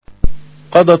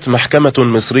قضت محكمة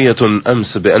مصرية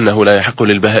أمس بأنه لا يحق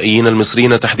للبهائيين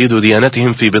المصريين تحديد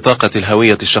ديانتهم في بطاقة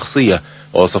الهوية الشخصية،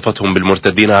 ووصفتهم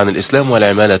بالمرتدين عن الإسلام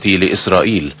والعمالة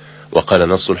لإسرائيل. وقال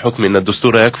نص الحكم إن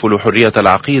الدستور يكفل حرية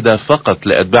العقيدة فقط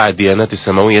لأتباع الديانات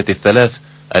السماوية الثلاث: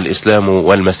 الإسلام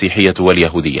والمسيحية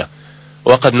واليهودية.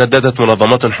 وقد نددت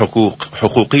منظمات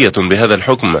حقوقية بهذا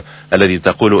الحكم الذي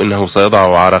تقول إنه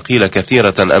سيضع عراقيل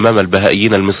كثيرة أمام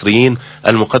البهائيين المصريين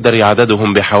المقدر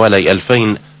عددهم بحوالي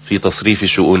 2000 في تصريف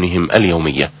شؤونهم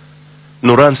اليومية.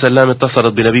 نوران سلام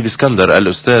اتصلت بلبيب اسكندر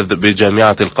الأستاذ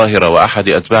بجامعة القاهرة وأحد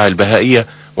أتباع البهائية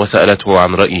وسألته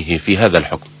عن رأيه في هذا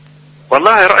الحكم.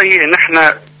 والله رأيي إن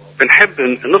احنا بنحب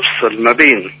نفصل ما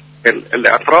بين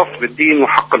الاعتراف بالدين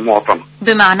وحق المواطنة.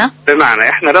 بمعنى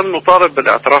احنا لم نطالب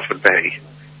بالاعتراف بالبهائي،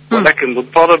 ولكن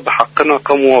بنطالب بحقنا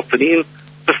كمواطنين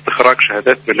في استخراج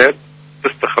شهادات ميلاد،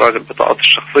 في استخراج البطاقات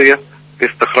الشخصية، في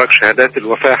استخراج شهادات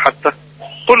الوفاة حتى.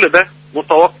 كل ده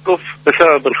متوقف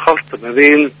بسبب الخلط ما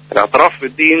بين الاعتراف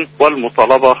بالدين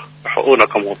والمطالبة بحقوقنا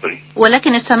كمواطنين.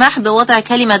 ولكن السماح بوضع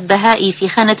كلمة بهائي في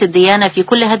خانة الديانة في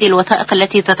كل هذه الوثائق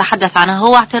التي تتحدث عنها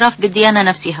هو اعتراف بالديانة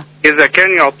نفسها. إذا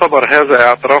كان يعتبر هذا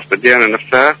اعتراف بالديانة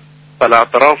نفسها،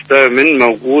 فالاعتراف ده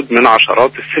موجود من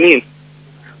عشرات السنين.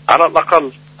 على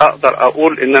الأقل أقدر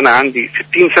أقول إن أنا عندي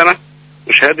 60 سنة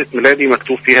وشهادة ميلادي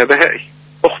مكتوب فيها بهائي.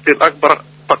 أختي الأكبر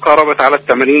تقاربت على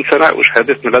 80 سنة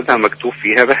وشهادة ميلادها مكتوب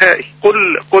فيها بهائي.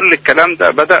 كل الكلام ده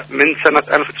بدأ من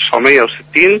سنة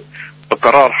 1960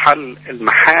 بقرار حل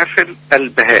المحافل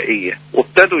البهائية،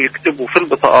 وابتدوا يكتبوا في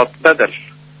البطاقات بدل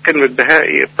كلمة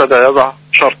بهائي ابتدى يضع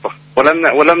شرطة،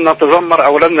 ولم نتذمر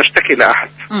أو لم نشتكي لأحد.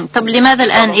 طب لماذا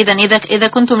الآن إذا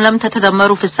كنتم لم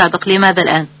تتذمروا في السابق لماذا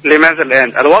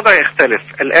الآن؟ الوضع يختلف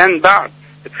الآن بعد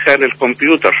إدخال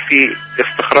الكمبيوتر في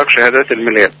استخراج شهادات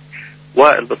الميلاد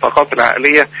والبطاقات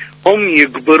العائلية. هم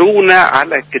يجبرونا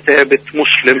على كتابة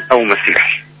مسلم أو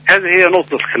مسيحي. هذه هي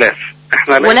نقطة الخلاف.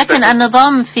 ولكن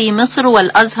النظام في مصر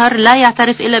والأزهر لا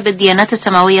يعترف إلا بالديانات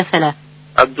السماوية الثلاث.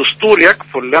 الدستور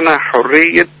يكفل لنا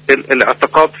حرية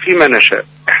الاعتقاد فيما نشاء.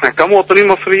 احنا كمواطنين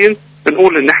مصريين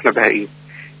بنقول ان احنا بهائيين.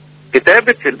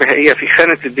 كتابة البهائية في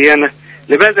خانة الديانة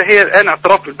لماذا هي الآن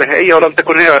اعتراف بالبهائية ولم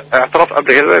تكن هي اعتراف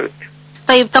قبل ذلك؟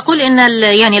 طيب تقول ان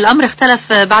الامر اختلف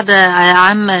بعد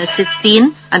عام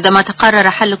 60 عندما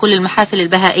تقرر حل كل المحافل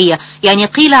البهائية. يعني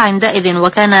قيل عندئذ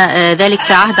وكان ذلك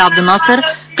في عهد عبد الناصر،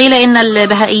 قيل ان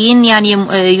البهائيين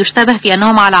يشتبه في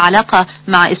انهم على علاقة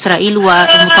مع اسرائيل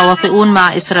ومتواطئون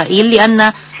مع اسرائيل،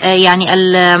 لان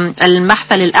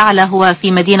المحفل الاعلى هو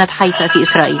في مدينة حيفا في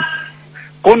اسرائيل.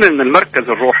 كون ان المركز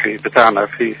الروحي بتاعنا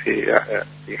في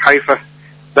حيفا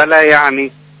ده لا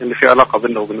يعني ان في علاقة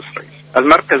بيننا وبين اسرائيل.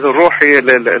 المركز الروحي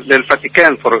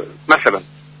للفاتيكان مثلا،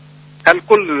 هل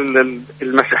كل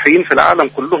المسيحيين في العالم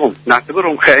كلهم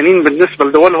نعتبرهم خائنين بالنسبة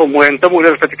لدولهم وينتموا إلى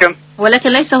الفاتيكان؟ ولكن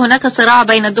ليس هناك صراع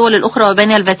بين الدول الأخرى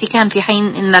وبين الفاتيكان، في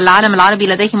حين أن العالم العربي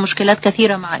لديه مشكلات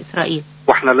كثيرة مع إسرائيل.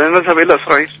 وإحنا لا نذهب إلى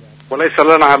إسرائيل وليس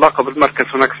لنا علاقة بالمركز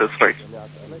هناك في إسرائيل.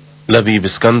 لبيب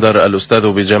اسكندر الأستاذ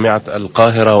بجامعة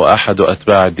القاهرة وأحد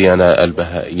أتباع الديانة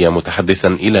البهائية متحدثا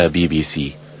إلى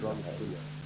BBC.